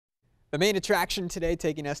The main attraction today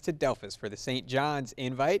taking us to Delphus for the St. John's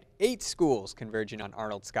Invite. 8 schools converging on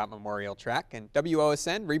Arnold Scott Memorial Track, and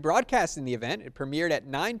WOSN rebroadcasting the event. It premiered at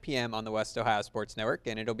 9 p.m. on the West Ohio Sports Network,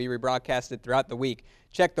 and it'll be rebroadcasted throughout the week.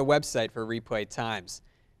 Check the website for replay times.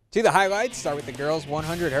 To the highlights, start with the girls'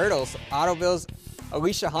 100 hurdles. Ottoville's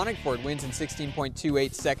Alicia Honigford wins in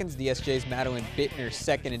 16.28 seconds. DSJ's Madeline Bittner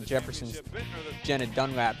second, and Jefferson's Jenna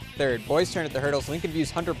Dunlap third. Boys' turn at the hurdles. Lincoln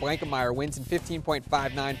View's Hunter Blankemeyer wins in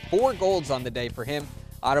 15.59. 4 golds on the day for him.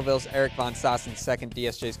 Ottoville's Eric Von Sassen second.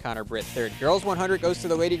 DSJ's Connor Britt third. Girls 100 goes to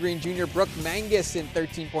the Lady Green Junior Brooke Mangus in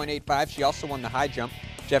 13.85. She also won the high jump.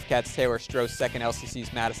 Jeff Katz Taylor Stroh second.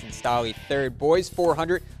 LCC's Madison Stolley third. Boys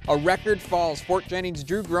 400, a record falls. Fort Jennings'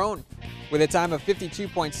 Drew Groen with a time of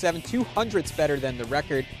 52.7, 200ths better than the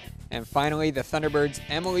record. And finally, the Thunderbirds'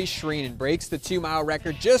 Emily Shreenan breaks the 2-mile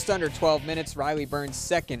record just under 12 minutes. Riley Burns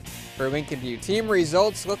second for Lincoln View. Team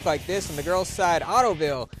results look like this. On the girls' side,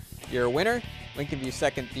 Ottoville, your winner. Lincoln View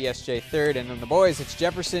second, DSJ third. And on the boys, it's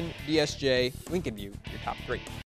Jefferson, DSJ, Lincoln View, your top 3.